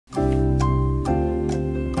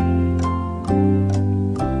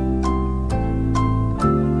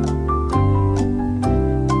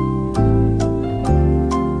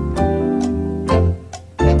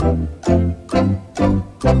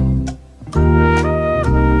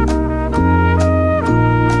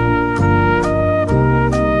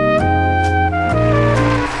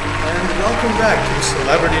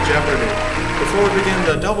Celebrity Jeopardy! Before we begin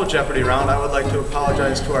the double Jeopardy round, I would like to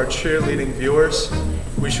apologize to our cheerleading viewers.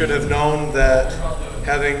 We should have known that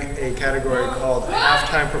having a category called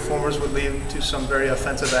halftime performers would lead to some very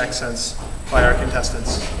offensive accents by our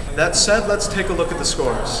contestants. That said, let's take a look at the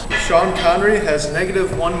scores. Sean Connery has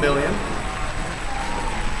 -1 million.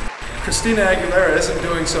 Christina Aguilera isn't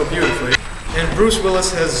doing so beautifully. And Bruce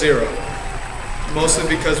Willis has 0. Mostly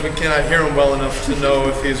because we cannot hear him well enough to know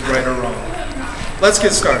if he's right or wrong. Let's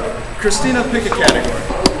get started. Christina, pick a category.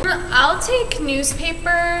 I'll take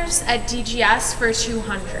newspapers at DGS for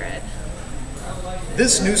 200.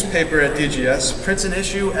 This newspaper at DGS prints an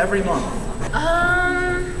issue every month.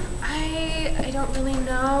 I don't really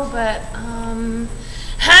know, but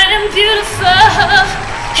I am beautiful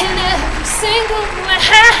in every single way.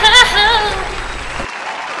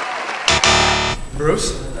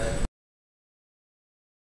 Bruce?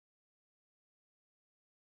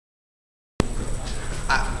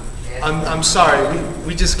 I'm sorry,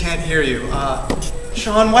 we just can't hear you.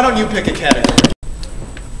 Sean, why don't you pick a category?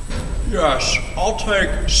 Yes, I'll take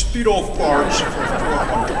Speedo farts for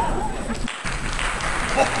 400.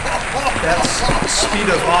 That's speed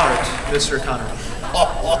of art, Mr. Connery.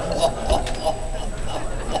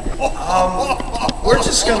 We're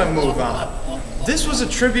just gonna move on. This was a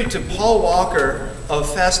tribute to Paul Walker of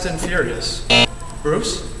Fast and Furious.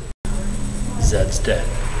 Bruce? Zed's dead.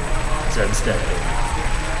 Zed's dead.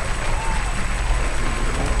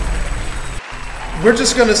 We're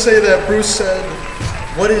just gonna say that Bruce said,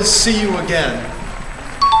 "What is see you again?"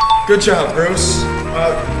 Good job, Bruce.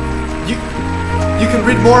 You can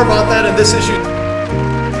read more about that in this issue.